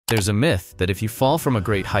There's a myth that if you fall from a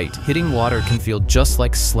great height, hitting water can feel just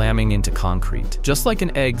like slamming into concrete. Just like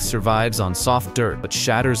an egg survives on soft dirt but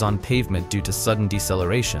shatters on pavement due to sudden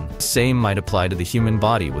deceleration, the same might apply to the human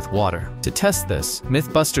body with water. To test this,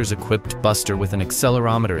 MythBusters equipped Buster with an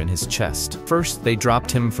accelerometer in his chest. First, they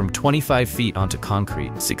dropped him from 25 feet onto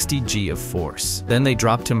concrete, 60 G of force. Then they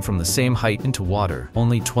dropped him from the same height into water,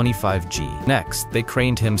 only 25 G. Next, they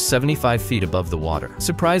craned him 75 feet above the water.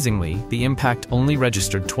 Surprisingly, the impact only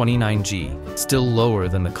registered 29 G, still lower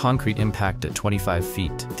than the concrete impact at 25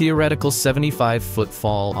 feet. Theoretical 75-foot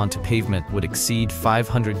fall onto pavement would exceed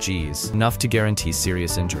 500 Gs, enough to guarantee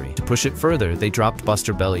serious injury. To push it further, they dropped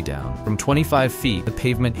Buster belly down. From 25 feet, the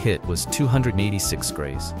pavement hit was 286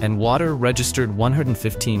 grays, and water registered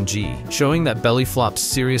 115 G, showing that belly flops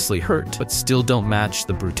seriously hurt, but still don't match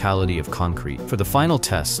the brutality of concrete. For the final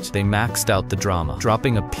test, they maxed out the drama,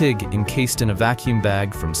 dropping a pig encased in a vacuum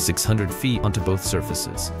bag from 600 feet onto both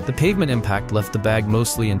surfaces. The pavement impact left the bag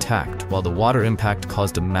mostly intact, while the water impact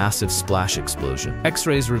caused a massive splash explosion.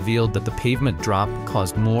 X-rays revealed that the pavement drop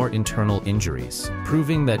caused more internal injuries,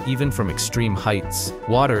 proving that even from extreme heights,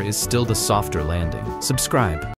 water is still the softer landing. Subscribe.